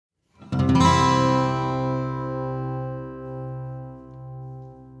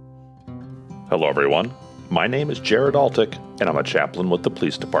Hello, everyone. My name is Jared Altick, and I'm a chaplain with the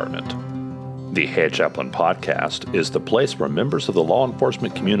police department. The Hey Chaplain podcast is the place where members of the law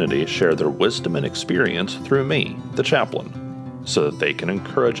enforcement community share their wisdom and experience through me, the chaplain, so that they can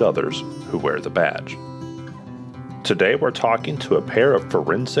encourage others who wear the badge. Today, we're talking to a pair of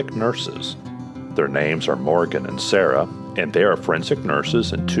forensic nurses. Their names are Morgan and Sarah, and they are forensic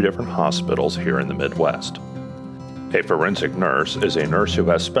nurses in two different hospitals here in the Midwest. A forensic nurse is a nurse who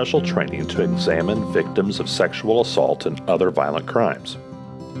has special training to examine victims of sexual assault and other violent crimes.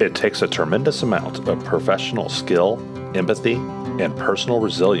 It takes a tremendous amount of professional skill, empathy, and personal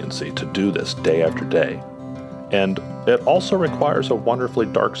resiliency to do this day after day. And it also requires a wonderfully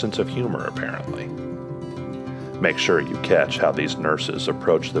dark sense of humor, apparently. Make sure you catch how these nurses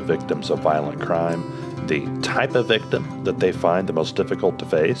approach the victims of violent crime, the type of victim that they find the most difficult to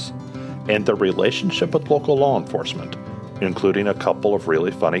face, and the relationship with local law enforcement, including a couple of really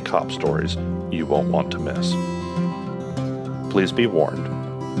funny cop stories you won't want to miss. Please be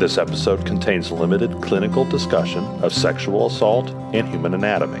warned, this episode contains limited clinical discussion of sexual assault and human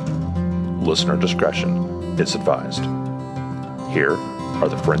anatomy. Listener discretion is advised. Here are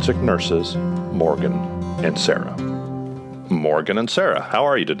the forensic nurses, Morgan and Sarah. Morgan and Sarah, how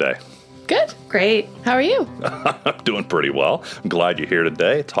are you today? Good. Great. How are you? I'm doing pretty well. I'm glad you're here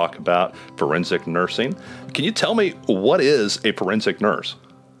today to talk about forensic nursing. Can you tell me, what is a forensic nurse?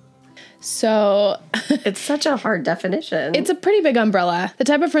 So it's such a hard definition. It's a pretty big umbrella. The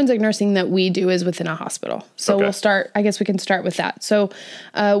type of forensic nursing that we do is within a hospital. So Okay. I guess we can start with that. So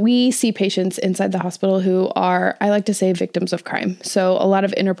we see patients inside the hospital who are, I like to say, victims of crime. So a lot of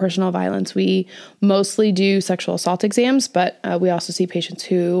interpersonal violence. We mostly do sexual assault exams, but we also see patients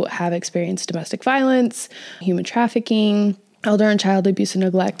who have experienced domestic violence, human trafficking, elder and child abuse and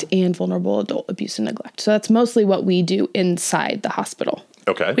neglect, and vulnerable adult abuse and neglect. So that's mostly what we do inside the hospital.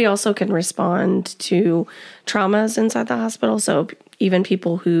 Okay. We also can respond to traumas inside the hospital. So even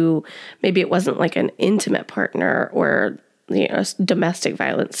people who maybe it wasn't like an intimate partner or, domestic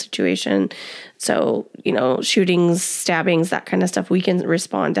violence situation. So, shootings, stabbings, that kind of stuff, we can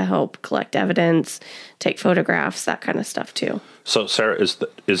respond to help collect evidence, take photographs, that kind of stuff too. So, Sarah,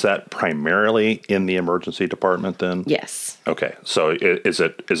 is that primarily in the emergency department then? Yes. Okay. So is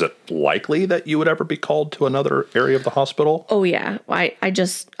it likely that you would ever be called to another area of the hospital? Oh yeah. I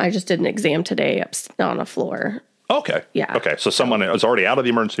just did an exam today on a floor. Okay. Yeah. Okay. So someone is already out of the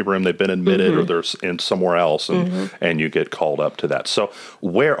emergency room, they've been admitted, or they're in somewhere else, and you get called up to that. So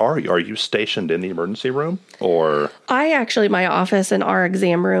where are you? Are you stationed in the emergency room, or? My office and our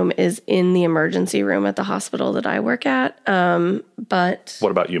exam room is in the emergency room at the hospital that I work at. But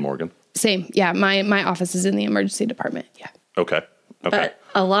What about you, Morgan? Same. Yeah. My office is in the emergency department. Yeah. Okay. But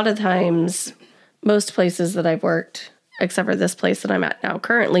a lot of times, most places that I've worked, except for this place that I'm at now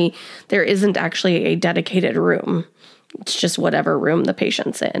currently, there isn't actually a dedicated room. It's just whatever room the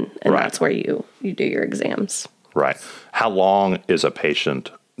patient's in. And Right. that's where you do your exams. Right. How long is a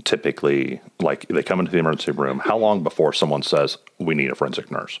patient typically, like they come into the emergency room, how long before someone says, we need a forensic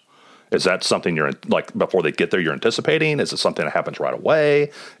nurse? Is that something before they get there, you're anticipating? Is it something that happens right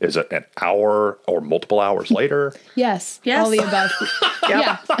away? Is it an hour or multiple hours later? Yes. Yes. All the above.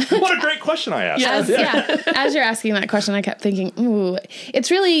 Yeah. What a great question I asked. As you're asking that question, I kept thinking, ooh, it's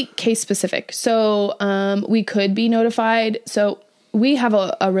really case specific. So we could be notified. So we have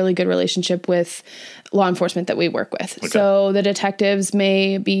a really good relationship with law enforcement that we work with. Okay. So the detectives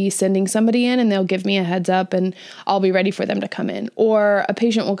may be sending somebody in and they'll give me a heads up and I'll be ready for them to come in. Or a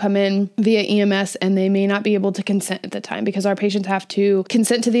patient will come in via EMS and they may not be able to consent at the time because our patients have to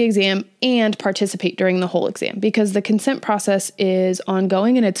consent to the exam and participate during the whole exam because the consent process is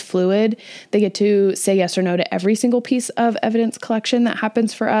ongoing and it's fluid. They get to say yes or no to every single piece of evidence collection that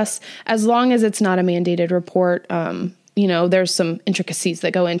happens for us as long as it's not a mandated report. There's some intricacies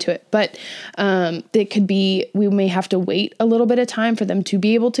that go into it, but it could be, we may have to wait a little bit of time for them to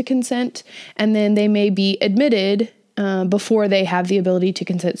be able to consent, and then they may be admitted before they have the ability to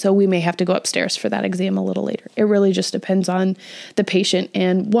consent. So we may have to go upstairs for that exam a little later. It really just depends on the patient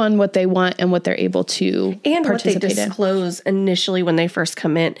and what they want and what they're able to and participate what they disclose initially when they first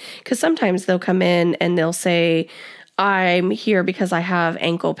come in. Because sometimes they'll come in and they'll say, I'm here because I have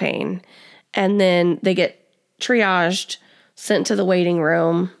ankle pain. And then they get triaged, sent to the waiting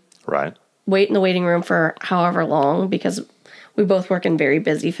room. Right. Wait in the waiting room for however long because we both work in very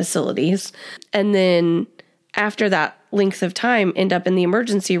busy facilities. And then after that length of time, end up in the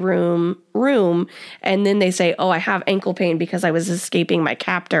emergency room, and then they say, oh, I have ankle pain because I was escaping my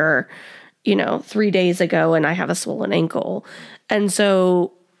captor, 3 days ago, and I have a swollen ankle. And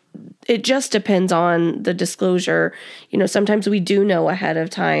so it just depends on the disclosure. Sometimes we do know ahead of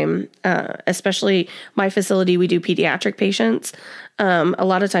time, especially my facility, we do pediatric patients. A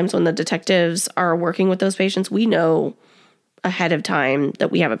lot of times when the detectives are working with those patients, we know ahead of time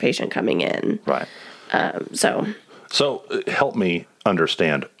that we have a patient coming in. Right. So help me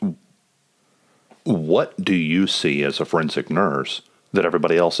understand, what do you see as a forensic nurse that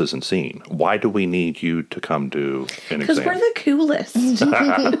everybody else isn't seeing? Why do we need you to come do an exam? Because we're the coolest.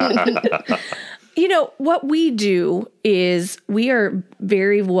 What we do is we are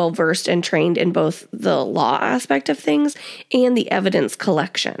very well versed and trained in both the law aspect of things and the evidence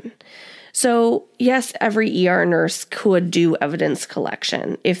collection. So yes, every ER nurse could do evidence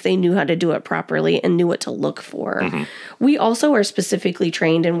collection if they knew how to do it properly and knew what to look for. Mm-hmm. We also are specifically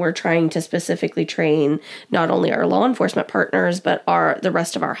trained, and we're trying to specifically train not only our law enforcement partners, but the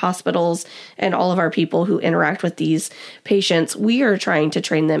rest of our hospitals and all of our people who interact with these patients. We are trying to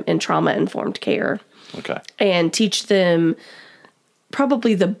train them in trauma-informed care. Okay. And teach them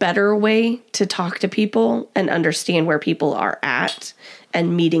probably the better way to talk to people and understand where people are at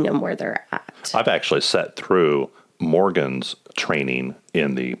and meeting them where they're at. I've actually sat through Morgan's training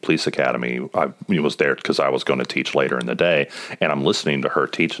in the police academy. I was there because I was going to teach later in the day, and I'm listening to her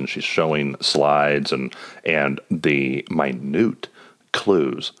teach, and she's showing slides and the minute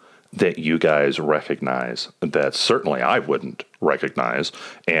clues that you guys recognize that certainly I wouldn't recognize.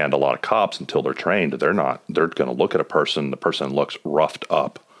 And a lot of cops, until they're trained, they're going to look at a person, the person looks roughed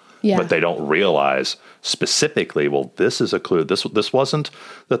up. Yeah. But they don't realize specifically, well, this is a clue. This wasn't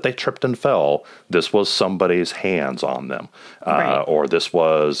that they tripped and fell. This was somebody's hands on them. Right. Or this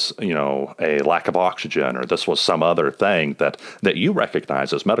was, a lack of oxygen, or this was some other thing that you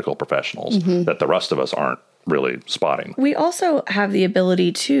recognize as medical professionals that the rest of us aren't really spotting. We also have the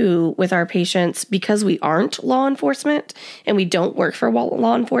ability to, with our patients, because we aren't law enforcement and we don't work for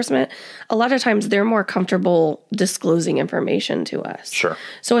law enforcement, a lot of times they're more comfortable disclosing information to us. Sure.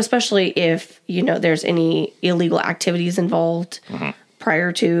 So especially if, there's any illegal activities involved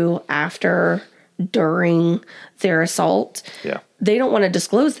prior to, after, during their assault, they don't want to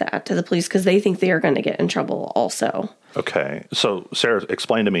disclose that to the police because they think they are going to get in trouble also. Okay. So Sarah,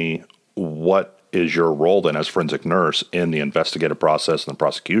 explain to me, what is your role then as forensic nurse in the investigative process and the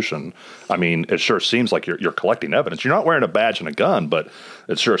prosecution? I mean, it sure seems like you're collecting evidence. You're not wearing a badge and a gun, but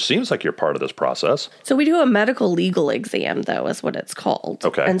it sure seems like you're part of this process. So we do a medical legal exam, though, is what it's called.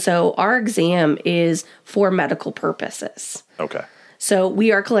 Okay. And so our exam is for medical purposes. Okay. So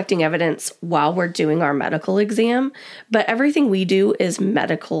we are collecting evidence while we're doing our medical exam, but everything we do is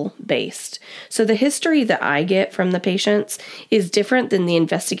medical based. So the history that I get from the patients is different than the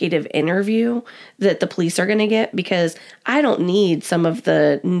investigative interview that the police are going to get, because I don't need some of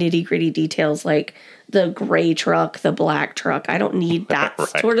the nitty gritty details like the gray truck, the black truck. I don't need that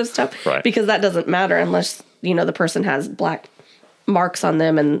sort of stuff because that doesn't matter unless, the person has black marks on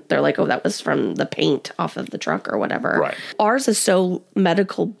them and they're like, oh, that was from the paint off of the truck or whatever. Right. Ours is so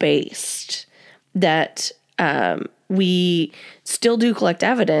medical based that we still do collect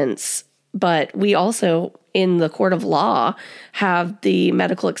evidence, but we also, in the court of law, have the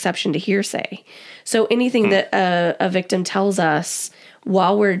medical exception to hearsay. So anything that a victim tells us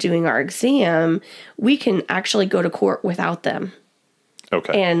while we're doing our exam, we can actually go to court without them.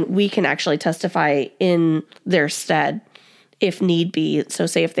 Okay. And we can actually testify in their stead if need be. So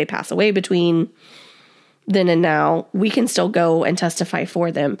say if they pass away between then and now, we can still go and testify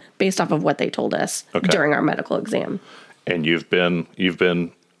for them based off of what they told us during our medical exam. And you've been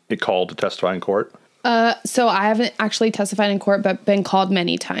called to testify in court? So I haven't actually testified in court, but been called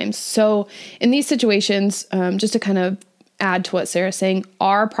many times. So in these situations, just to kind of add to what Sarah's saying,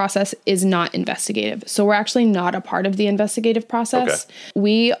 our process is not investigative. So we're actually not a part of the investigative process. Okay.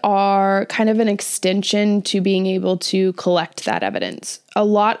 We are kind of an extension to being able to collect that evidence. A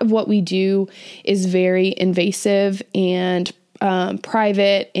lot of what we do is very invasive and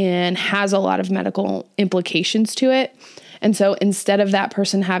private and has a lot of medical implications to it. And so instead of that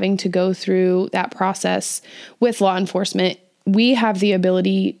person having to go through that process with law enforcement, we have the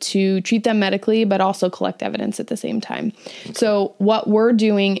ability to treat them medically, but also collect evidence at the same time. Okay. So what we're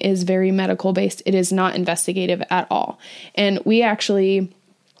doing is very medical based. It is not investigative at all. And we actually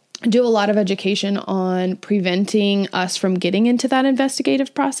do a lot of education on preventing us from getting into that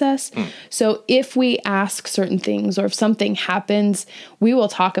investigative process. So if we ask certain things or if something happens, we will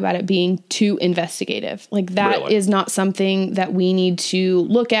talk about it being too investigative. Like that is not something that we need to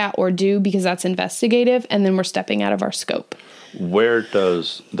look at or do because that's investigative, and then we're stepping out of our scope. Where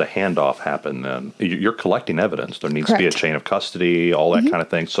does the handoff happen then? You're collecting evidence. There needs to be a chain of custody, all that kind of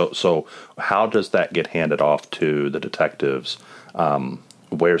thing. So how does that get handed off to the detectives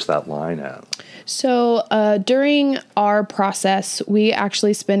where's that line at? So during our process, we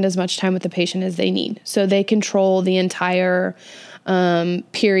actually spend as much time with the patient as they need. So they control the entire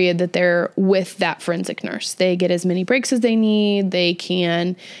period that they're with that forensic nurse. They get as many breaks as they need. They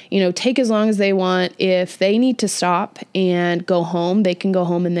can, take as long as they want. If they need to stop and go home, they can go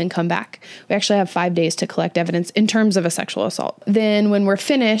home and then come back. We actually have 5 days to collect evidence in terms of a sexual assault. Then when we're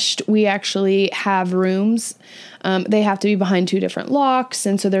finished, we actually have rooms. They have to be behind 2 different locks.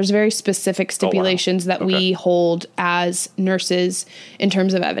 And so there's very specific stipulations that we hold as nurses in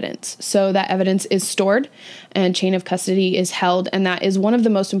terms of evidence. So that evidence is stored and chain of custody is held. And that is one of the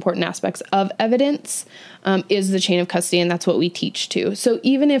most important aspects of evidence is the chain of custody. And that's what we teach too. So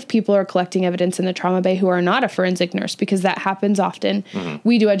even if people are collecting evidence in the trauma bay who are not a forensic nurse, because that happens often,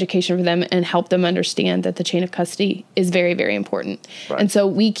 we do education for them and help them understand that the chain of custody is very, very important. Right. And so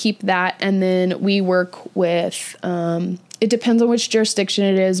we keep that. And then we work with, it depends on which jurisdiction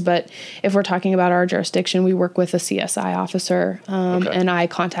it is, but if we're talking about our jurisdiction, we work with a CSI officer, and I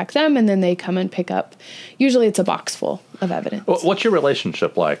contact them, and then they come and pick up. Usually it's a box full of evidence. Well, what's your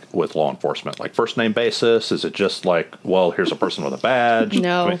relationship like with law enforcement? Like first name basis? Is it just like, well, here's a person with a badge?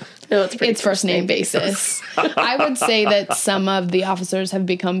 No, it's first name basis. I would say that some of the officers have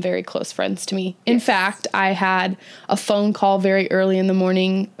become very close friends to me. In fact, I had a phone call very early in the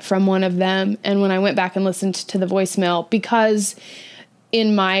morning from one of them, and when I went back and listened to the voicemail, because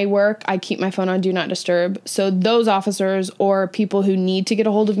in my work, I keep my phone on Do Not Disturb. So those officers or people who need to get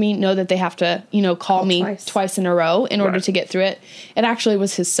a hold of me know that they have to, call me twice in a row in order to get through it. It actually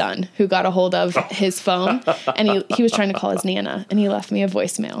was his son who got a hold of his phone, and he was trying to call his Nana, and he left me a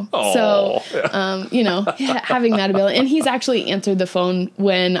voicemail. So, having that ability. And he's actually answered the phone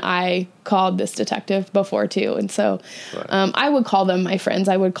when I called this detective before too. And so I would call them my friends.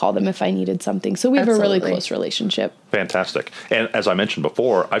 I would call them if I needed something. So we have a really close relationship. Fantastic. And as I mentioned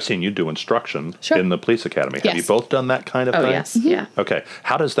before, I've seen you do instruction in the police academy. Have you both done that kind of thing? Yes. Yeah. Okay.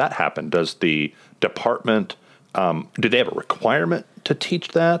 How does that happen? Does the department, do they have a requirement to teach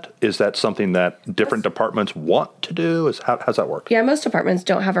that? Is that something that different departments want to do? How's that work? Yeah, most departments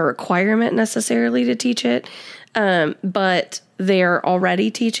don't have a requirement necessarily to teach it, but they're already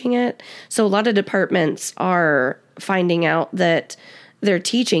teaching it. So a lot of departments are finding out that they're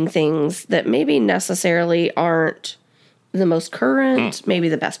teaching things that maybe necessarily aren't the most current, maybe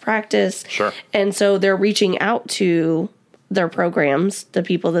the best practice. Sure. And so they're reaching out to their programs, the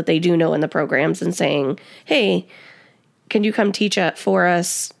people that they do know in the programs, and saying, hey, can you come teach it for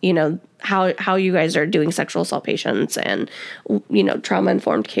us, how you guys are doing sexual assault patients and,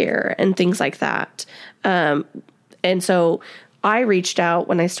 trauma-informed care and things like that. And so I reached out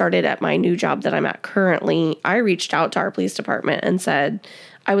when I started at my new job that I'm at currently. I reached out to our police department and said,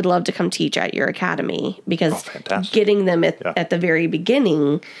 I would love to come teach at your academy, because getting them at the very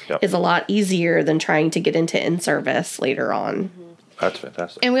beginning is a lot easier than trying to get into in-service later on. That's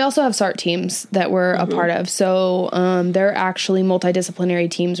fantastic. And we also have SART teams that we're a part of. So they're actually multidisciplinary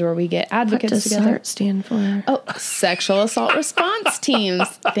teams where we get advocates together. What does SART stand for? Oh, Sexual Assault Response Teams.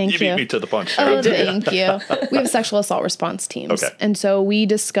 Thank you. You beat me to the punch. Oh, thank you. We have sexual assault response teams. Okay. And so we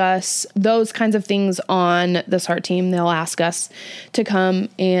discuss those kinds of things on the SART team. They'll ask us to come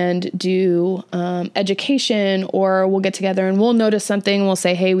and do education, or we'll get together and we'll notice something. We'll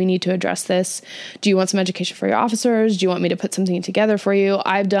say, hey, we need to address this. Do you want some education for your officers? Do you want me to put something together for you?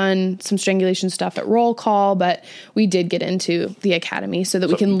 I've done some strangulation stuff at roll call, but we did get into the academy so that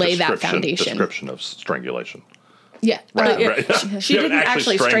we can lay that foundation. Description of strangulation. Yeah. Right. She didn't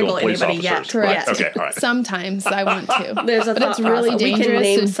actually strangle anybody yet. Correct. Right. Okay. All right. Sometimes I want to. But it's really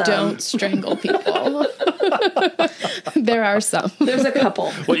dangerous, so don't strangle people. There are some. There's a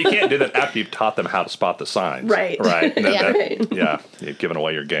couple. Well, you can't do that after you've taught them how to spot the signs. Right. Yeah, you've given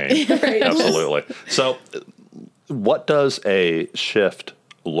away your game. Right. Absolutely. So what does a shift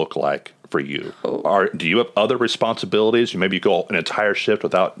look like for you? Do you have other responsibilities? Maybe you go an entire shift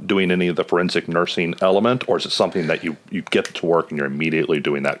without doing any of the forensic nursing element, or is it something that you get to work and you're immediately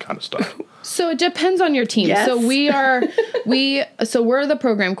doing that kind of stuff? So it depends on your team. Yes. So we're the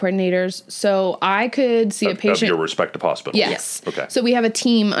program coordinators. So I could see a patient of your respective hospitals. Yes. Okay. So we have a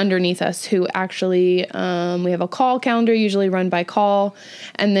team underneath us who actually, we have a call calendar, usually run by call,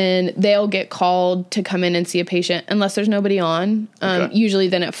 and then they'll get called to come in and see a patient unless there's nobody on. Usually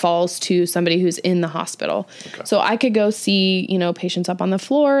then it falls to to somebody who's in the hospital. Okay. So I could go see, patients up on the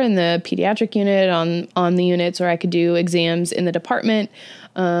floor in the pediatric unit on the units, or I could do exams in the department.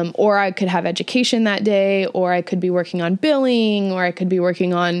 Or I could have education that day, or I could be working on billing, or I could be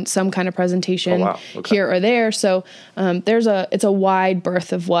working on some kind of presentation here or there. So it's a wide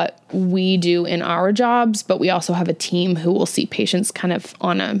berth of what we do in our jobs, but we also have a team who will see patients kind of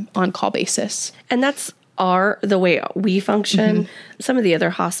on a on-call basis. And that's the way we function. Mm-hmm. Some of the other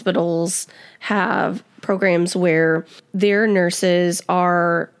hospitals have programs where their nurses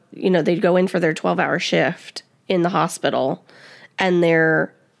are, they'd go in for their 12-hour shift in the hospital, and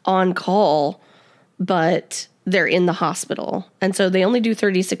they're on call, but they're in the hospital. And so they only do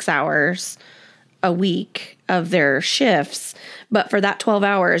 36 hours a week of their shifts. But for that 12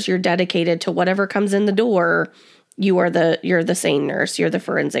 hours, you're dedicated to whatever comes in the door. You're the sane nurse. You're the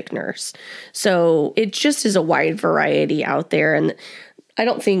forensic nurse. So it just is a wide variety out there. And I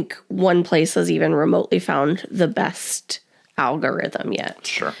don't think one place has even remotely found the best algorithm yet.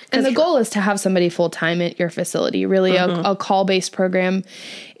 Sure. And the goal is to have somebody full-time at your facility. Really, a call-based program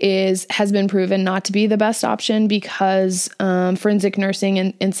has been proven not to be the best option because forensic nursing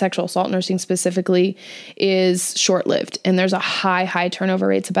and sexual assault nursing specifically is short-lived. And there's a high turnover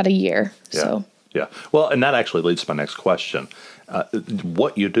rate. It's about a year. Yeah. So. Yeah. Well, and that actually leads to my next question.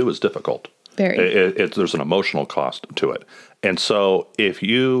 What you do is difficult. Very. There's an emotional cost to it. And so if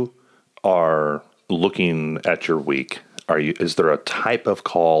you are looking at your week, is there a type of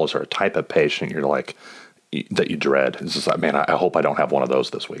call? Is there a type of patient you're like that you dread? Is this like, man, I hope I don't have one of those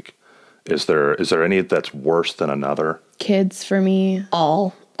this week? Is there any that's worse than another? Kids for me.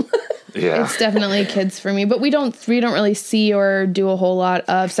 All. Yeah. It's definitely kids for me, but we don't really see or do a whole lot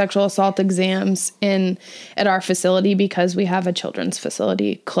of sexual assault exams at our facility because we have a children's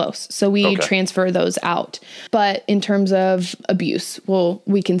facility close. So we transfer those out. But in terms of abuse,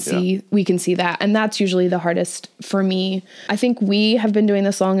 we can see that. And that's usually the hardest for me. I think we have been doing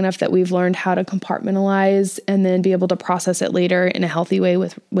this long enough that we've learned how to compartmentalize and then be able to process it later in a healthy way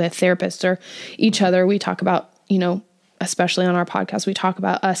with therapists or each other. We talk about, especially on our podcast, we talk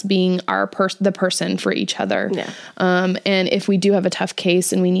about us being the person for each other. Yeah. And if we do have a tough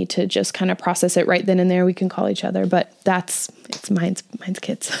case and we need to just kind of process it right then and there, we can call each other. But mine's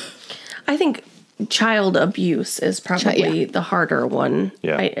kids. I think child abuse is probably the harder one.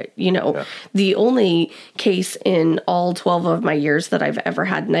 Yeah. The only case in all 12 of my years that I've ever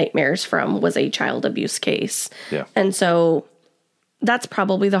had nightmares from was a child abuse case. Yeah. And so that's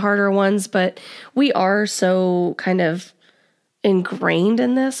probably the harder ones, but we are so kind of ingrained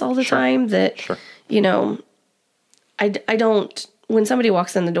in this all the time that, I don't, when somebody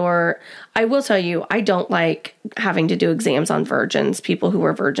walks in the door, I will tell you, I don't like having to do exams on virgins, people who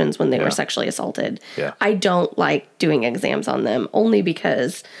were virgins when they were sexually assaulted. Yeah. I don't like doing exams on them only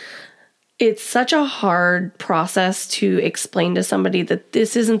because it's such a hard process to explain to somebody that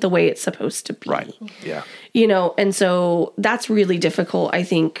this isn't the way it's supposed to be. Right. Yeah. And so that's really difficult, I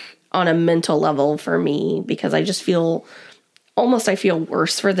think, on a mental level for me, because I just feel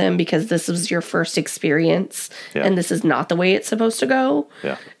worse for them because this was your first experience and this is not the way it's supposed to go.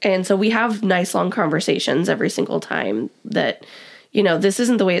 Yeah. And so we have nice long conversations every single time that, this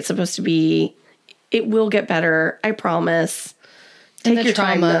isn't the way it's supposed to be. It will get better. I promise. Take your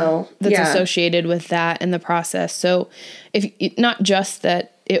time, though. That's associated with that and the process. So not just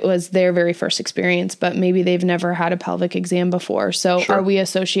that it was their very first experience, but maybe they've never had a pelvic exam before. So are we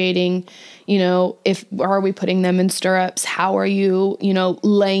associating, are we putting them in stirrups? How are you,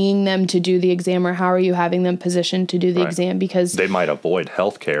 laying them to do the exam, or how are you having them positioned to do the exam? Because they might avoid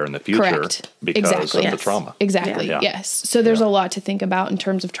healthcare in the future because of the trauma. Exactly. Yeah. Yes. So there's a lot to think about in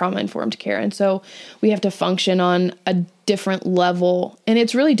terms of trauma-informed care. And so we have to function on a different level. And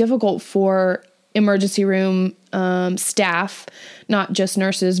it's really difficult for emergency room staff, not just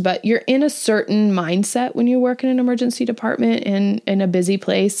nurses, but you're in a certain mindset when you work in an emergency department and in a busy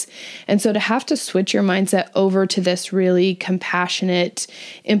place. And so to have to switch your mindset over to this really compassionate,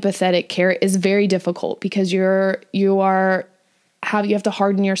 empathetic care is very difficult because you have to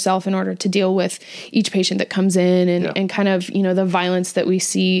harden yourself in order to deal with each patient that comes in and kind of, the violence that we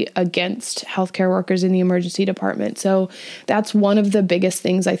see against healthcare workers in the emergency department. So that's one of the biggest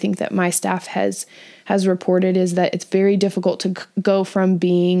things I think that my staff has reported is that it's very difficult to go from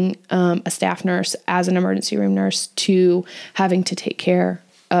being a staff nurse as an emergency room nurse to having to take care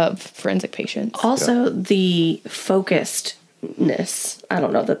of forensic patients. Also, the focusedness. I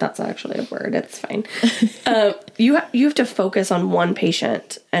don't know that that's actually a word. It's fine. You have to focus on one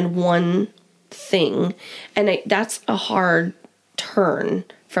patient and one thing. And that's a hard turn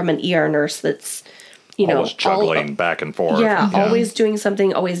from an ER nurse that's always juggling back and forth. Yeah, always doing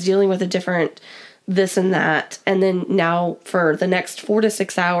something, always dealing with a different this and that. And then now for the next 4 to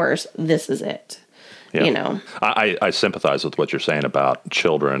 6 hours, this is it. Yeah. You know, I sympathize with what you're saying about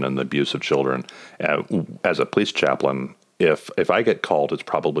children and the abuse of children. As a police chaplain, if I get called, it's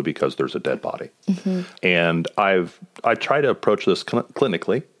probably because there's a dead body. And I try to approach this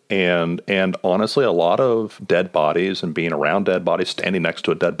clinically. And honestly, a lot of dead bodies and being around dead bodies, standing next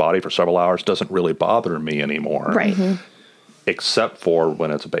to a dead body for several hours doesn't really bother me anymore. Right. Except for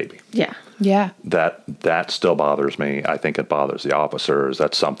when it's a baby. Yeah. Yeah. That still bothers me. I think it bothers the officers.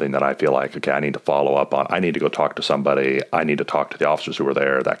 That's something that I feel like, okay, I need to follow up on. I need to go talk to somebody. I need to talk to the officers who were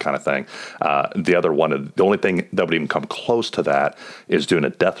there, that kind of thing. The only thing that would even come close to that is doing a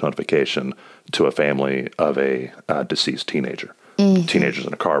death notification to a family of a deceased teenager. Teenagers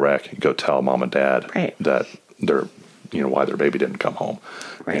in a car wreck, you go tell mom and dad that they're, why their baby didn't come home.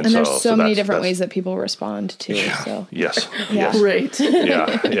 Right. And there's so many different ways that people respond to. Yeah, so. Yes. Yeah. Yes. Right.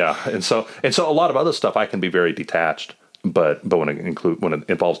 Yeah. And so a lot of other stuff I can be very detached, but when it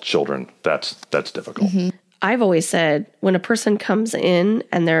involves children, that's difficult. I've always said when a person comes in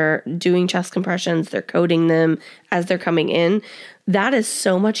and they're doing chest compressions, they're coding them as they're coming in, that is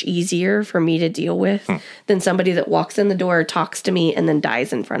so much easier for me to deal with than somebody that walks in the door, talks to me, and then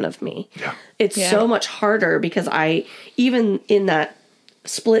dies in front of me. Yeah. It's so much harder because I, even in that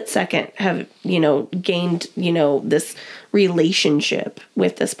split second, have, gained, this relationship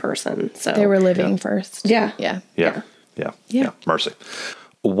with this person. So they were living first. Yeah. Yeah. Mercy.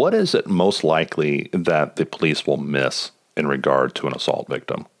 What is it most likely that the police will miss in regard to an assault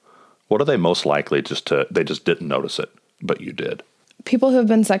victim? What are they most likely they just didn't notice it, but you did? People who have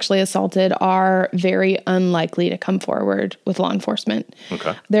been sexually assaulted are very unlikely to come forward with law enforcement.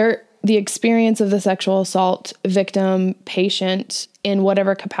 Okay. The experience of the sexual assault victim, patient, in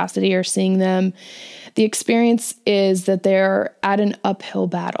whatever capacity you're seeing them, the experience is that they're at an uphill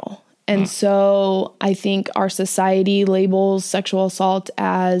battle. And so I think our society labels sexual assault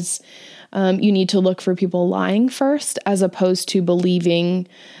as you need to look for people lying first, as opposed to believing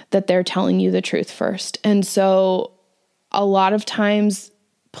that they're telling you the truth first. And so a lot of times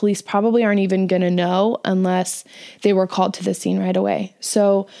police probably aren't even going to know unless they were called to the scene right away.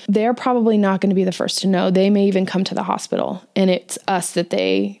 So they're probably not going to be the first to know. They may even come to the hospital and it's us that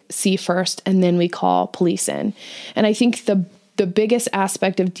they see first, and then we call police in. And I think the biggest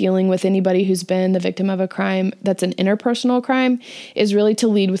aspect of dealing with anybody who's been the victim of a crime that's an interpersonal crime is really to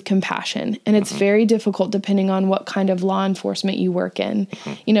lead with compassion. And it's very difficult depending on what kind of law enforcement you work in.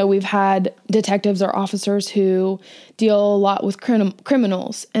 We've had detectives or officers who deal a lot with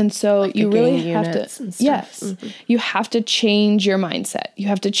criminals. And so you really have to, you have to change your mindset. You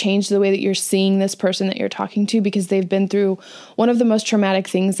have to change the way that you're seeing this person that you're talking to, because they've been through one of the most traumatic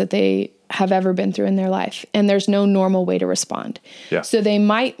things that they have ever been through in their life. And there's no normal way to respond. Yeah. So they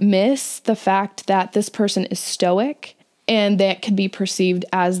might miss the fact that this person is stoic, and that could be perceived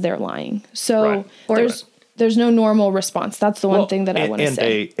as they're lying. So there's no normal response. That's the one thing that I want to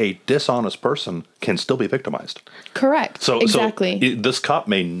say. And a dishonest person can still be victimized. Correct. So exactly. So this cop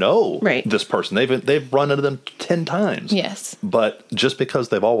may know this person. They've run into them 10 times. Yes. But just because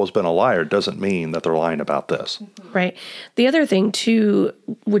they've always been a liar doesn't mean that they're lying about this. Right. The other thing too,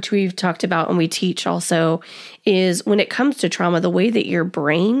 which we've talked about and we teach also, is when it comes to trauma, the way that your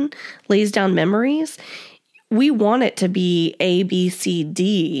brain lays down memories, we want it to be A, B, C,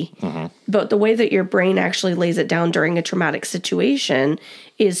 D, but the way that your brain actually lays it down during a traumatic situation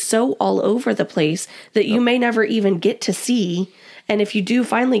is so all over the place that you may never even get to see. And if you do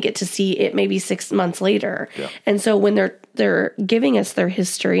finally get to see, it may be 6 months later. Yeah. And so when they're giving us their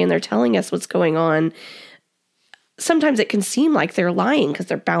history and they're telling us what's going on, sometimes it can seem like they're lying because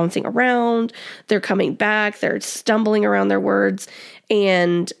they're bouncing around, they're coming back, they're stumbling around their words.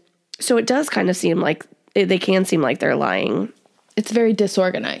 And so it does kind of seem like they can seem like they're lying. It's very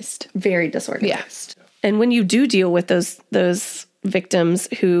disorganized. Very disorganized. Yeah. And when you do deal with those victims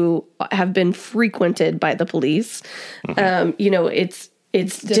who have been frequented by the police,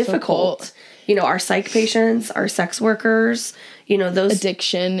 it's difficult. Our psych patients, our sex workers, those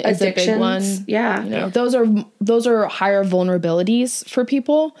addiction is a big one. Yeah. Those are higher vulnerabilities for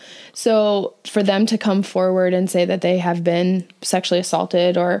people. So for them to come forward and say that they have been sexually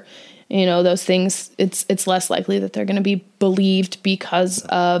assaulted or those things, it's less likely that they're going to be believed because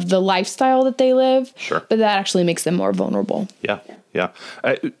of the lifestyle that they live. Sure. But that actually makes them more vulnerable. Yeah.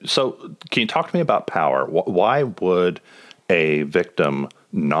 So can you talk to me about power? Why would a victim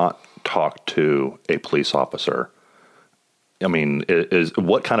not talk to a police officer I mean, is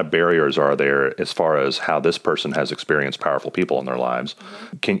what kind of barriers are there as far as how this person has experienced powerful people in their lives?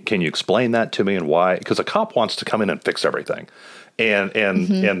 Can you explain that to me and why? Because a cop wants to come in and fix everything.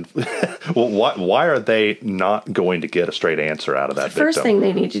 And well, why are they not going to get a straight answer out of that victim? First thing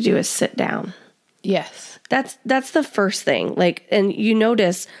they need to do is sit down. Yes. That's the first thing. Like, and you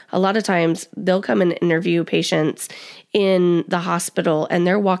notice a lot of times they'll come and interview patients in the hospital and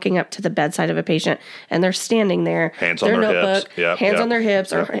they're walking up to the bedside of a patient and they're standing there. Hands on their hips. Yep, hands on their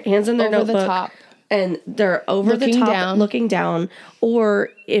hips or hands in their over notebook. the top. And they're over the top, looking down. Or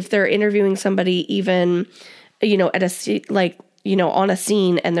if they're interviewing somebody even, at a seat, like, on a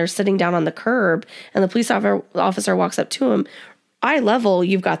scene and they're sitting down on the curb and the police officer walks up to them, eye level,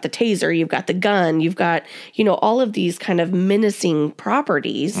 you've got the taser, you've got the gun, you've got, all of these kind of menacing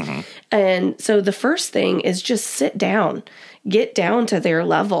properties. Mm-hmm. And so the first thing is just sit down, get down to their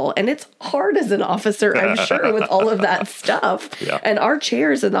level. And it's hard as an officer, I'm sure, with all of that stuff. Yeah. And our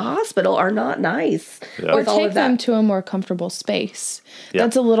chairs in the hospital are not nice. Yeah. Or take them to a more comfortable space. Yeah.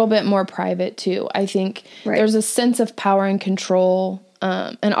 That's a little bit more private too. I think there's a sense of power and control.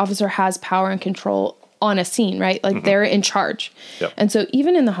 An officer has power and control on a scene, right? Like they're in charge. Yep. And so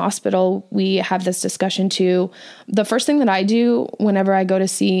even in the hospital, we have this discussion too. The first thing that I do whenever I go to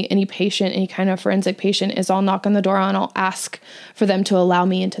see any patient, any kind of forensic patient, is I'll knock on the door and I'll ask for them to allow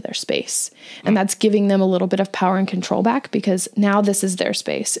me into their space. And that's giving them a little bit of power and control back because now this is their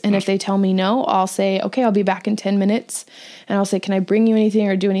space. And if they tell me no, I'll say, okay, I'll be back in 10 minutes. And I'll say, can I bring you anything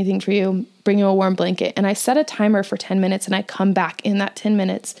or do anything for you? Bring you a warm blanket. And I set a timer for 10 minutes and I come back in that 10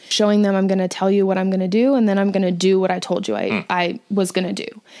 minutes showing them I'm going to tell you what I'm going to do. And then I'm going to do what I told you I was going to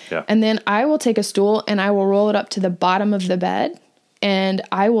do. Yeah. And then I will take a stool and I will roll it up to the bottom of the bed. And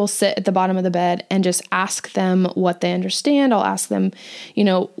I will sit at the bottom of the bed and just ask them what they understand. I'll ask them,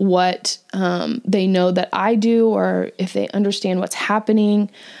 what they know that I do or if they understand what's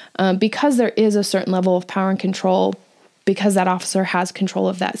happening. Because there is a certain level of power and control because that officer has control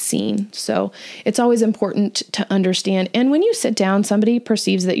of that scene. So it's always important to understand. And when you sit down, somebody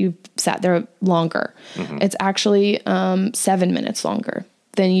perceives that you've sat there longer. Mm-hmm. It's actually 7 minutes longer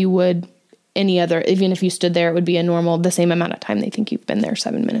than you would any other. Even if you stood there, it would be the same amount of time. They think you've been there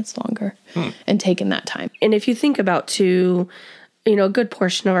 7 minutes longer and taken that time. And if you think about too, a good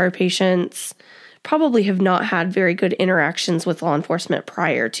portion of our patients probably have not had very good interactions with law enforcement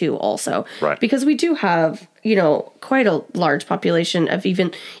prior to also. Right. Because we do have, quite a large population of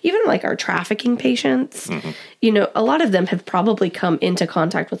even like our trafficking patients. Mm-hmm. A lot of them have probably come into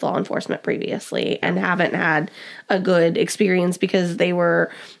contact with law enforcement previously and haven't had a good experience because they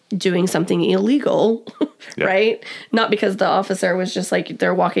were doing something illegal, right? Not because the officer was just like,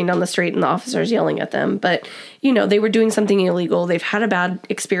 they're walking down the street and the officer's yelling at them, but, they were doing something illegal. They've had a bad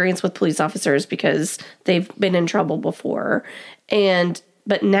experience with police officers because they've been in trouble before.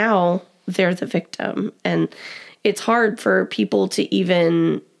 But now they're the victim. And it's hard for people to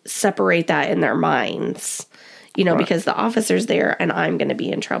even separate that in their minds, because the officer's there and I'm going to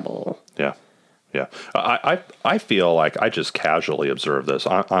be in trouble. Yeah. Yeah. I feel like I just casually observe this.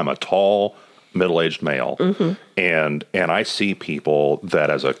 I'm a tall, middle-aged male, mm-hmm. and I see people that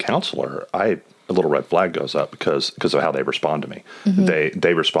as a counselor, a little red flag goes up because of how they respond to me. Mm-hmm.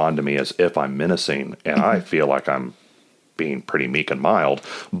 They respond to me as if I'm menacing, and mm-hmm. I feel like I'm being pretty meek and mild,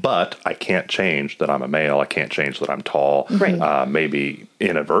 but I can't change that I'm a male. I can't change that I'm tall. Right. Maybe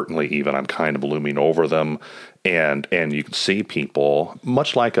inadvertently even I'm kind of looming over them, and you can see people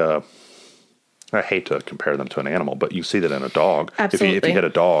much like I hate to compare them to an animal, but you see that in a dog. Absolutely. If you hit a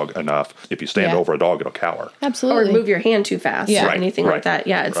dog enough, if you stand over a dog, it'll cower. Absolutely. Or move your hand too fast or anything like that.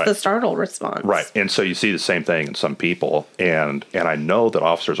 Yeah, it's the startle response. Right. And so you see the same thing in some people. And I know that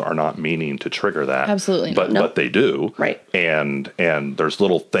officers are not meaning to trigger that. Absolutely. But they do. Right. And there's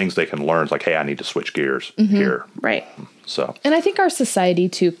little things they can learn. It's like, hey, I need to switch gears here. Right. So. And I think our society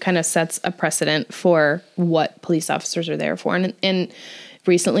too kind of sets a precedent for what police officers are there for. And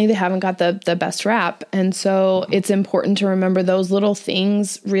recently they haven't got the best rap. And so it's important to remember those little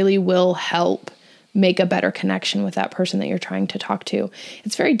things really will help make a better connection with that person that you're trying to talk to.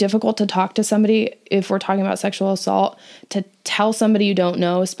 It's very difficult to talk to somebody, if we're talking about sexual assault, to tell somebody you don't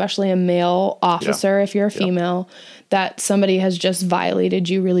know, especially a male officer, if you're a female, that somebody has just violated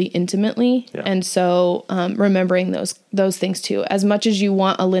you really intimately. Yeah. And so remembering those things too. As much as you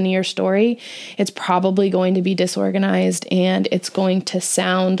want a linear story, it's probably going to be disorganized and it's going to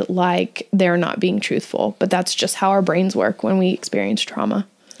sound like they're not being truthful. But that's just how our brains work when we experience trauma.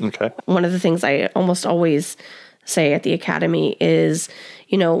 Okay. One of the things I almost always say at the academy is,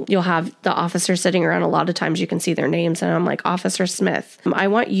 you'll have the officer sitting around. A lot of times you can see their names and I'm like, Officer Smith, I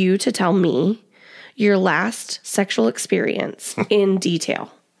want you to tell me, your last sexual experience in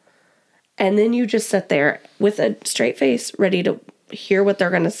detail. And then you just sit there with a straight face, ready to hear what they're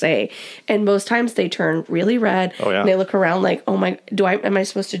going to say. And most times they turn really red. Oh, yeah. And they look around like, oh my, am I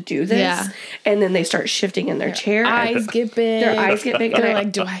supposed to do this? Yeah. And then they start shifting in their chair. Eyes get big. Their eyes get big. And They're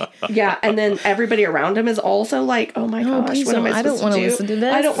like, do I? Yeah. And then everybody around them is also like, oh my gosh, please what am I don't. I supposed don't want to to do? listen to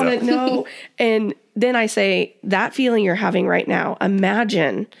this. I don't want to know. And then I say, that feeling you're having right now,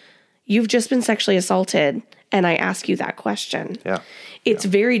 imagine you've just been sexually assaulted and I ask you that question. Yeah. It's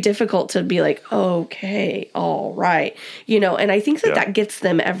very difficult to be like, okay, all right. You know, and I think that that gets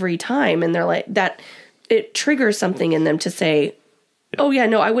them every time. And they're like, that it triggers something in them to say, oh, yeah,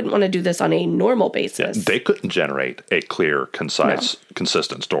 no, I wouldn't want to do this on a normal basis. Yeah, they couldn't generate a clear, concise,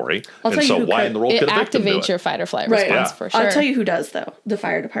 consistent story. I'll And tell so you who why could. in the world It could a victim do activates it? your fight or flight Right. response Yeah. for sure. I'll tell you who does, though. The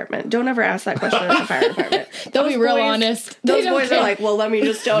fire department. Don't ever ask that question at the fire department. They'll be real boys- honest. Those They don't boys care. are like, well, let me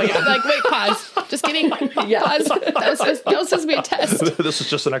just tell you. Like, wait, pause. Just kidding. Yeah. Pause. That was supposed to be a test. This is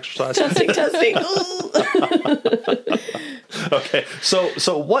just an exercise. testing. Okay,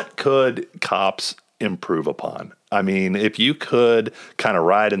 so what could cops improve upon? I mean, if you could kind of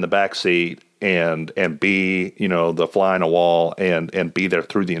ride in the back seat and be, you know, the fly on a wall and be there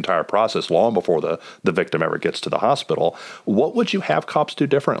through the entire process long before the victim ever gets to the hospital, what would you have cops do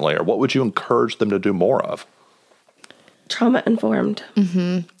differently, or what would you encourage them to do more of? Trauma informed.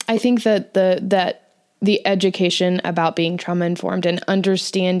 I think that the education about being trauma informed and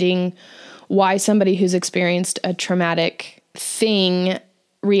understanding why somebody who's experienced a traumatic thing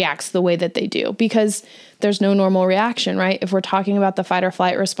reacts the way that they do, because there's no normal reaction, right? If we're talking about the fight or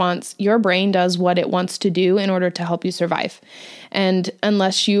flight response, your brain does what it wants to do in order to help you survive. And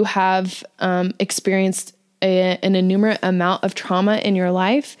unless you have experienced an innumerable amount of trauma in your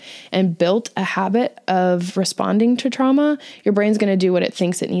life and built a habit of responding to trauma, your brain's going to do what it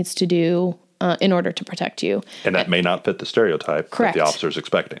thinks it needs to do in order to protect you. And that may not fit the stereotype Correct. that the officer's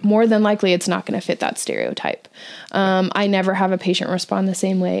expecting. More than likely, it's not going to fit that stereotype. I never have a patient respond the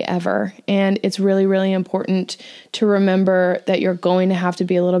same way ever. And it's really, really important to remember that you're going to have to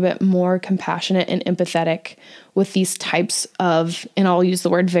be a little bit more compassionate and empathetic with these types of, and I'll use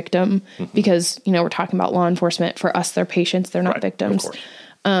the word victim, because, you know, we're talking about law enforcement. For us, they're patients, they're not Right, victims. of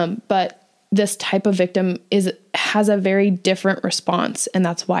course. But this type of victim has a very different response, and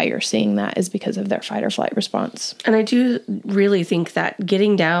that's why you're seeing that, is because of their fight or flight response. And I do really think that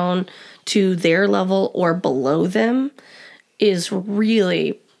getting down to their level or below them is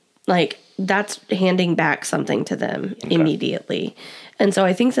really, like, that's handing back something to them immediately. And so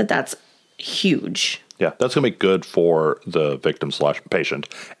I think that that's huge. Yeah, that's going to be good for the victim/patient,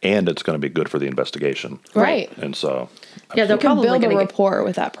 and it's going to be good for the investigation. Right. And so, Yeah, they're You can probably build a going to rapport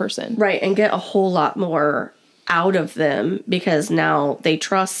with that person. right, and get a whole lot more out of them, because now they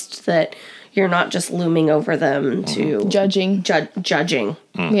trust that you're not just looming over them to Judging. judging.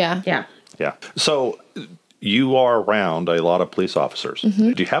 Yeah. Yeah. yeah. So you are around a lot of police officers.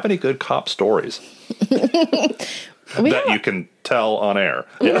 Do you have any good cop stories that you can tell on air?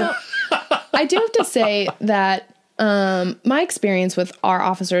 Yeah. I do have to say that my experience with our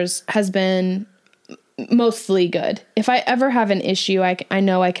officers has been mostly good. If I ever have an issue, I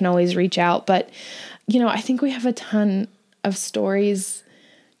know I can always reach out. But, you know, I think we have a ton of stories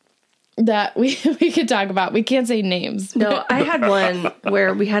that we could talk about. We can't say names. No, I had one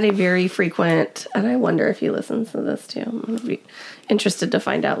where we had a very frequent, and I wonder if he listens to this too. I'm going to be interested to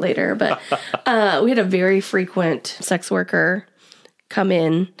find out later. But we had a very frequent sex worker come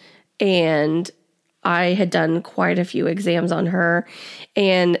in, and I had done quite a few exams on her.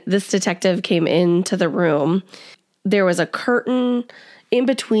 And this detective came into the room. There was a curtain in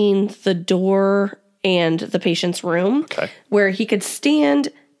between the door and the patient's room where he could stand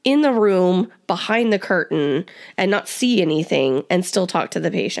in the room behind the curtain and not see anything and still talk to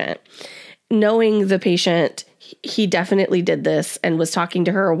the patient. Knowing the patient, he definitely did this and was talking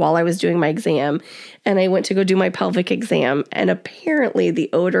to her while I was doing my exam. And I went to go do my pelvic exam, and apparently the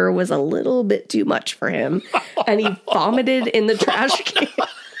odor was a little bit too much for him. And he vomited in the trash can.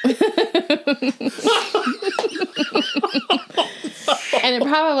 And it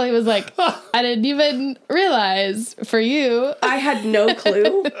probably was like, I didn't even realize for you. I had no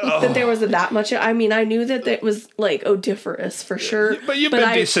clue that there was that much. I mean, I knew that it was like odoriferous for sure. But you've been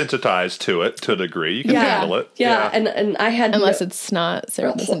desensitized to it to a degree. You can handle it. Yeah. And I had Unless it's snot.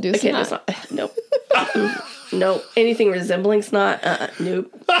 Sarah doesn't do snot. Nope. Nope. Anything resembling snot,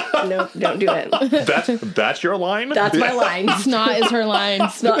 nope. Nope, don't do it. That's your line? That's my line. Snot is her line.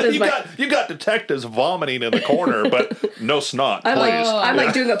 Snot is you got detectives vomiting in the corner, but no snot. I'm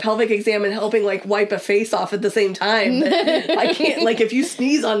like doing a pelvic exam and helping like wipe a face off at the same time. But I can't, like, if you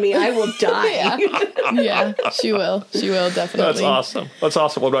sneeze on me, I will die. Yeah, she will. She will, definitely. That's awesome. That's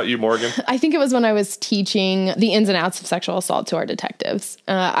awesome. What about you, Morgan? I think it was when I was teaching the ins and outs of sexual assault to our detectives.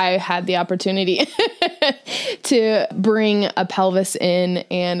 I had the opportunity to bring a pelvis in,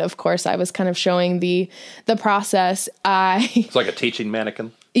 and of course I was kind of showing the process. It's like a teaching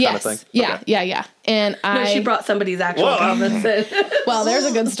mannequin kind of thing? Yeah, Okay. yeah. And She brought somebody's actual pelvis in. well, there's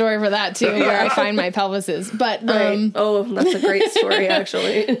a good story for that too, where I find my pelvises. But oh, that's a great story,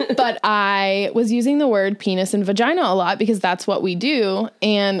 actually. But I was using the word penis and vagina a lot because that's what we do.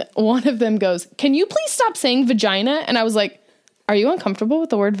 And one of them goes, "Can you please stop saying vagina?" And I was like, "Are you uncomfortable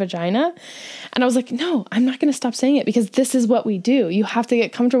with the word vagina?" And I was like, "No, I'm not going to stop saying it because this is what we do. You have to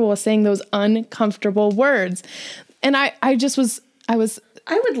get comfortable with saying those uncomfortable words." And I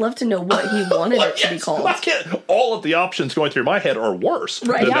would love to know what he wanted it to be called. All of the options going through my head are worse.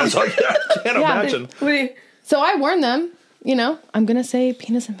 Right. Yeah. I can't imagine. So I warned them, I'm going to say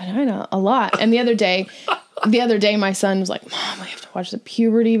penis and vagina a lot. And the other day, my son was like, "Mom, we have to watch the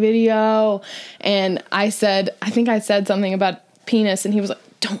puberty video." And I think I said something about penis, and he was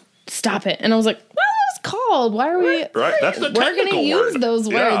like, "Don't stop it." And I was like, "Well, it's called. Why are we?" Right. That's the We're going to use those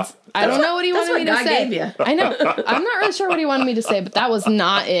words. Yeah. I don't know what he wanted me to God say. gave you. I know. I'm not really sure what he wanted me to say, but that was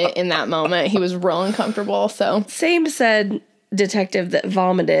not it in that moment. He was real uncomfortable. So Same said detective that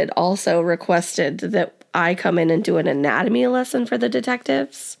vomited also requested that I come in and do an anatomy lesson for the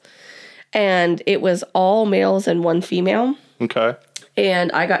detectives. And it was all males and one female. Okay. And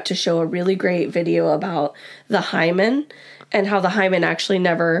I got to show a really great video about the hymen and how the hymen actually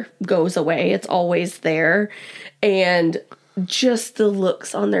never goes away. It's always there. And just the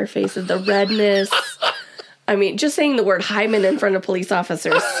looks on their faces, the redness. I mean, just saying the word hymen in front of police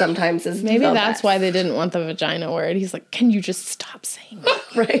officers sometimes is maybe the that's best. why they didn't want the vagina word. He's like, "Can you just stop saying that?"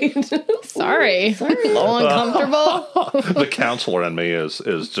 Right. Sorry. A little uncomfortable. The counselor in me is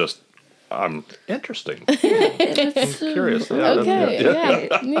just, interesting. I'm curious. Yeah, Okay.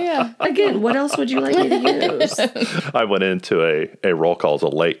 Yeah. Again, what else would you like me to use? I went into a roll call, it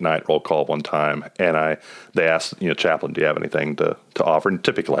was a late night roll call one time, and they asked, "Chaplain, do you have anything to offer?" And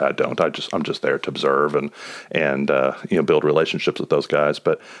typically I don't. I'm just there to observe and build relationships with those guys.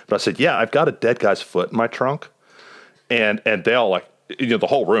 But I said, "Yeah, I've got a dead guy's foot in my trunk," and they all like, the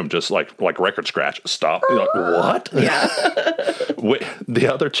whole room just like record scratch. Stop. Like, what? Yeah. The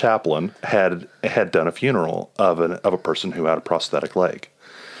other chaplain had done a funeral of a person who had a prosthetic leg.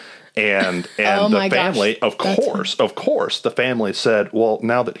 And the family, of course, the family said, "Well,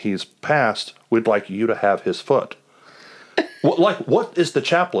 now that he's passed, we'd like you to have his foot." Well, what is the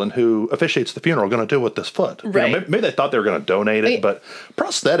chaplain who officiates the funeral going to do with this foot? Right. Maybe they thought they were going to donate it, but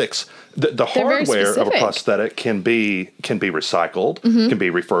prosthetics, the hardware of a prosthetic can be recycled, can be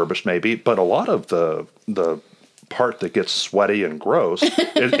refurbished maybe, but a lot of the part that gets sweaty and gross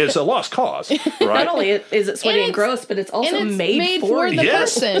is a lost cause, right? Not only is it sweaty and gross, but it's also made for the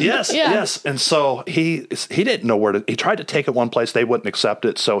person. Yes. And so he didn't know he tried to take it one place, they wouldn't accept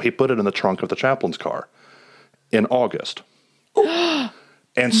it, so he put it in the trunk of the chaplain's car in August.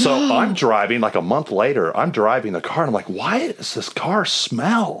 And so I'm driving, like a month later, I'm driving the car, and I'm like, "Why does this car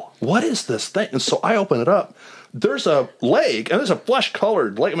smell? What is this thing?" And so I open it up. There's a leg, and there's a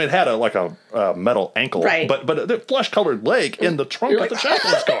flesh-colored leg. I mean, it had a metal ankle, right. but a flesh-colored leg in the trunk of the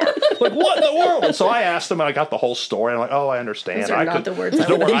chaplain's car. Like, what in the world? And so I asked him, and I got the whole story. And I'm like, "Oh, I understand." Those are not the words there's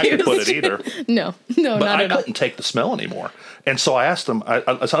nowhere I could put it either. No, but not I at all. couldn't take the smell anymore. And so I asked him,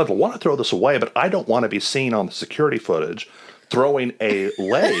 I said, "I want to throw this away, but I don't want to be seen on the security footage throwing a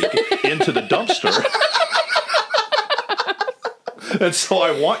leg into the dumpster." And so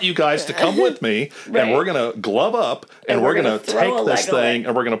I want you guys to come with me, right. and we're going to glove up, and we're going to take this thing,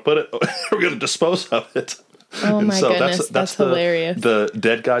 and we're going to put it, we're going to dispose of it. Oh and my so goodness, that's hilarious. The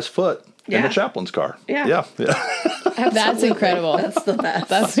dead guy's foot in the Yeah. chaplain's car. Yeah. That's incredible. That's the best.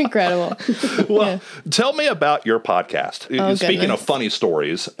 That's incredible. Well, tell me about your podcast. Speaking goodness. of funny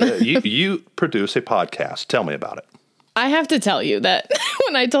stories, you produce a podcast. Tell me about it. I have to tell you that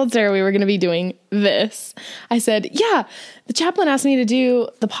when I told Sarah we were going to be doing this, I said, "Yeah, the chaplain asked me to do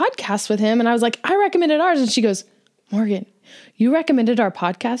the podcast with him." And I was like, "I recommended ours." And she goes, "Morgan, you recommended our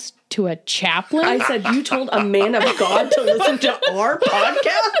podcast to a chaplain?" I said, "You told a man of God to listen to our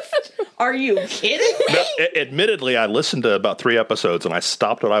podcast? Are you kidding me? No, admittedly, I listened to about 3 episodes and I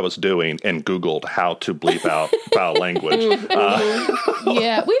stopped what I was doing and Googled how to bleep out foul language.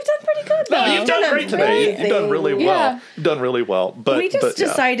 Yeah, we've done pretty good though. You've done great today. You've done really well. Yeah. You've done really well. But We just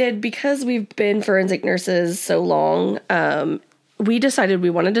decided, because we've been forensic nurses so long, we decided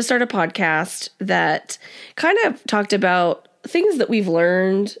we wanted to start a podcast that kind of talked about things that we've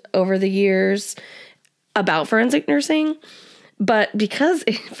learned over the years about forensic nursing. But because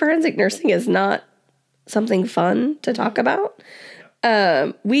forensic nursing is not something fun to talk about,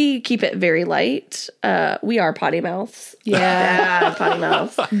 we keep it very light. We are potty mouths. Yeah. Potty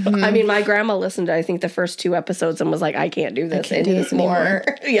mouths. Mm-hmm. I mean, my grandma listened to, I think, the first 2 episodes and was like, I can't do this anymore.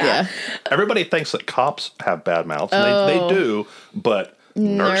 Yeah. Everybody thinks that cops have bad mouths. And they do, but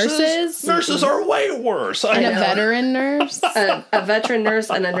nurses are way worse. And a veteran nurse. A veteran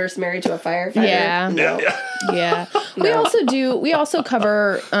nurse and a nurse married to a firefighter. Yeah. No. Yeah. We also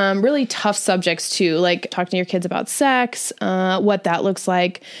cover really tough subjects too, like talking to your kids about sex, what that looks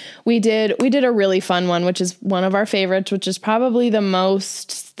like. We did a really fun one, which is one of our favorites, which is probably the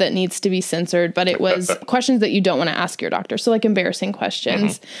most that needs to be censored, but it was questions that you don't want to ask your doctor. So like embarrassing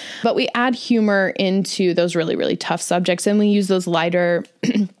questions, but we add humor into those really, really tough subjects. And we use those lighter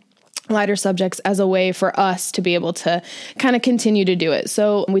subjects as a way for us to be able to kind of continue to do it.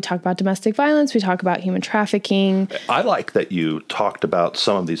 So we talk about domestic violence, we talk about human trafficking. I like that you talked about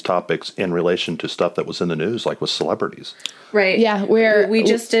some of these topics in relation to stuff that was in the news, like with celebrities. Right. Yeah. We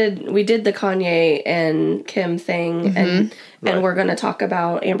did the Kanye and Kim thing, and we're going to talk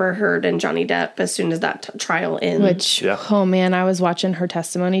about Amber Heard and Johnny Depp as soon as that trial ends. Oh man, I was watching her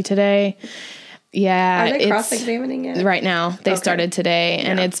testimony today. Yeah. Are they cross-examining it? Right now. They started today,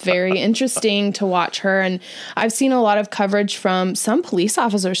 and it's very interesting to watch her. And I've seen a lot of coverage from some police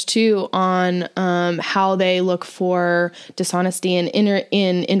officers, too, on how they look for dishonesty in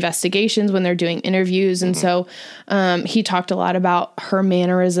investigations when they're doing interviews. And so he talked a lot about her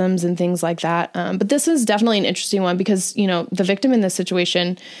mannerisms and things like that. But this is definitely an interesting one because, you know, the victim in this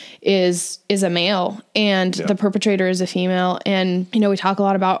situation is a male and the perpetrator is a female. And, you know, we talk a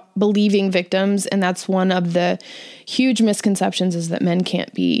lot about believing victims. And that's one of the huge misconceptions is that men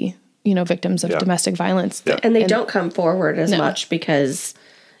can't be, you know, victims of domestic violence. Yeah. And they don't come forward as much because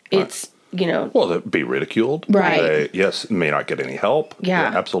it's, you know. Well, they'd be ridiculed. Right. They, may not get any help.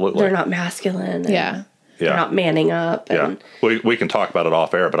 Yeah. Absolutely. They're not masculine. Yeah. They're not manning up. And we can talk about it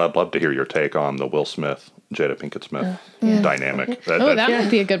off air, but I'd love to hear your take on the Will Smith, Jada Pinkett Smith dynamic. That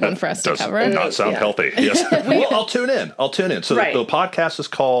would be a good one for us to cover. Does not sound healthy. Yes. Well, I'll tune in. So the podcast is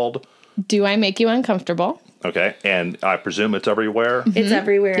called Do I Make You Uncomfortable? Okay. And I presume it's everywhere? It's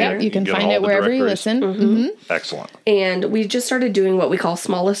everywhere. Yep, you can find it wherever you listen. Excellent. And we just started doing what we call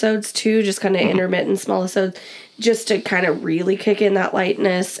small-episodes too, just kind of intermittent small-episodes, just to kind of really kick in that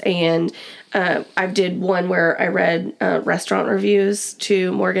lightness. And I did one where I read restaurant reviews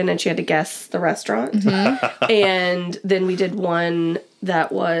to Morgan, and she had to guess the restaurant. And then we did one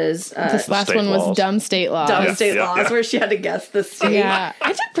that was this last one was dumb state laws. Dumb state laws, where she had to guess the state. Yeah, I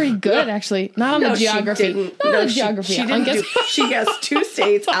did pretty good actually. Not on the geography. She didn't. Not on the geography. She didn't. She guessed 2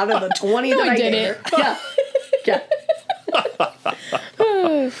 states out of the 20 that I gave her. Yeah. Okay.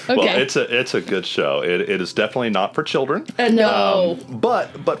 Well, it's a good show. It is definitely not for children. No.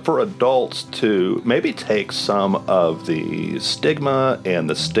 But for adults to maybe take some of the stigma and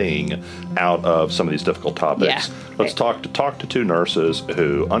the sting out of some of these difficult topics. Yeah. Let's talk to 2 nurses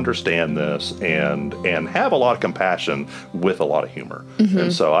who understand this and have a lot of compassion with a lot of humor.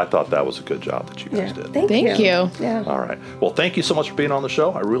 And so I thought that was a good job that you guys did. Thank you. Yeah. All right. Well, thank you so much for being on the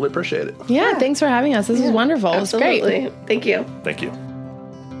show. I really appreciate it. Yeah, thanks for having us. This was wonderful. Absolutely. It was great. Thank you. Thank you.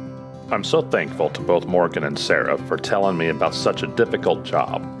 I'm so thankful to both Morgan and Sarah for telling me about such a difficult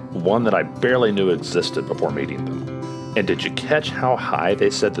job, one that I barely knew existed before meeting them. And did you catch how high they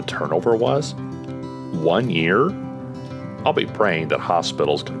said the turnover was? 1 year? I'll be praying that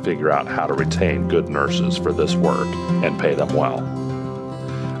hospitals can figure out how to retain good nurses for this work and pay them well.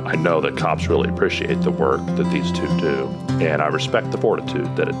 I know that cops really appreciate the work that these 2 do, and I respect the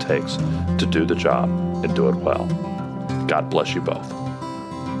fortitude that it takes to do the job and do it well. God bless you both.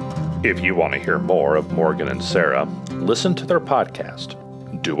 If you want to hear more of Morgan and Sarah, listen to their podcast,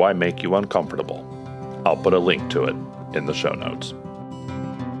 Do I Make You Uncomfortable? I'll put a link to it in the show notes.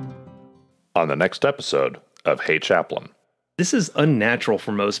 On the next episode of Hey Chaplain. This is unnatural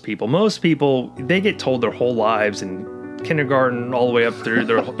for most people. Most people, they get told their whole lives in kindergarten all the way up through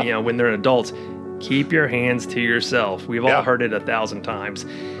their, when they're adults, keep your hands to yourself. We've all heard it 1,000 times.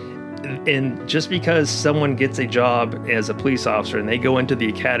 And just because someone gets a job as a police officer and they go into the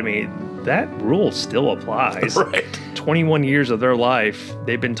academy, that rule still applies. Right. 21 years of their life,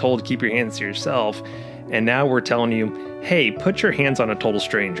 they've been told to keep your hands to yourself. And now we're telling you, hey, put your hands on a total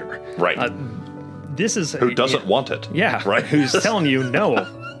stranger. Right. This is who doesn't want it. Yeah. Right. Who's telling you, no,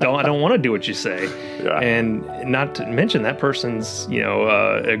 I don't want to do what you say. Yeah. And not to mention that person's,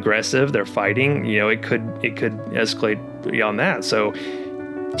 aggressive. They're fighting. It could escalate beyond that. So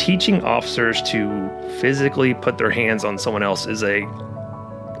teaching officers to physically put their hands on someone else is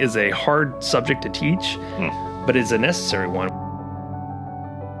a hard subject to teach, but it's a necessary one.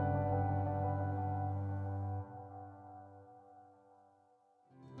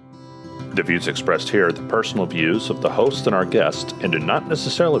 The views expressed here are the personal views of the host and our guests and do not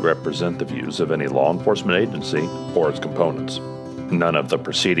necessarily represent the views of any law enforcement agency or its components. None of the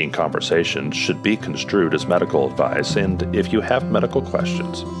preceding conversations should be construed as medical advice, and if you have medical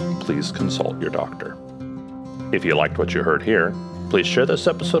questions, please consult your doctor. If you liked what you heard here, please share this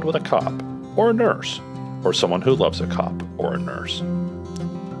episode with a cop or a nurse or someone who loves a cop or a nurse.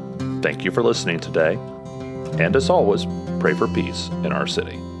 Thank you for listening today, and as always, pray for peace in our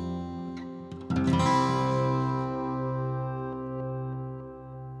city.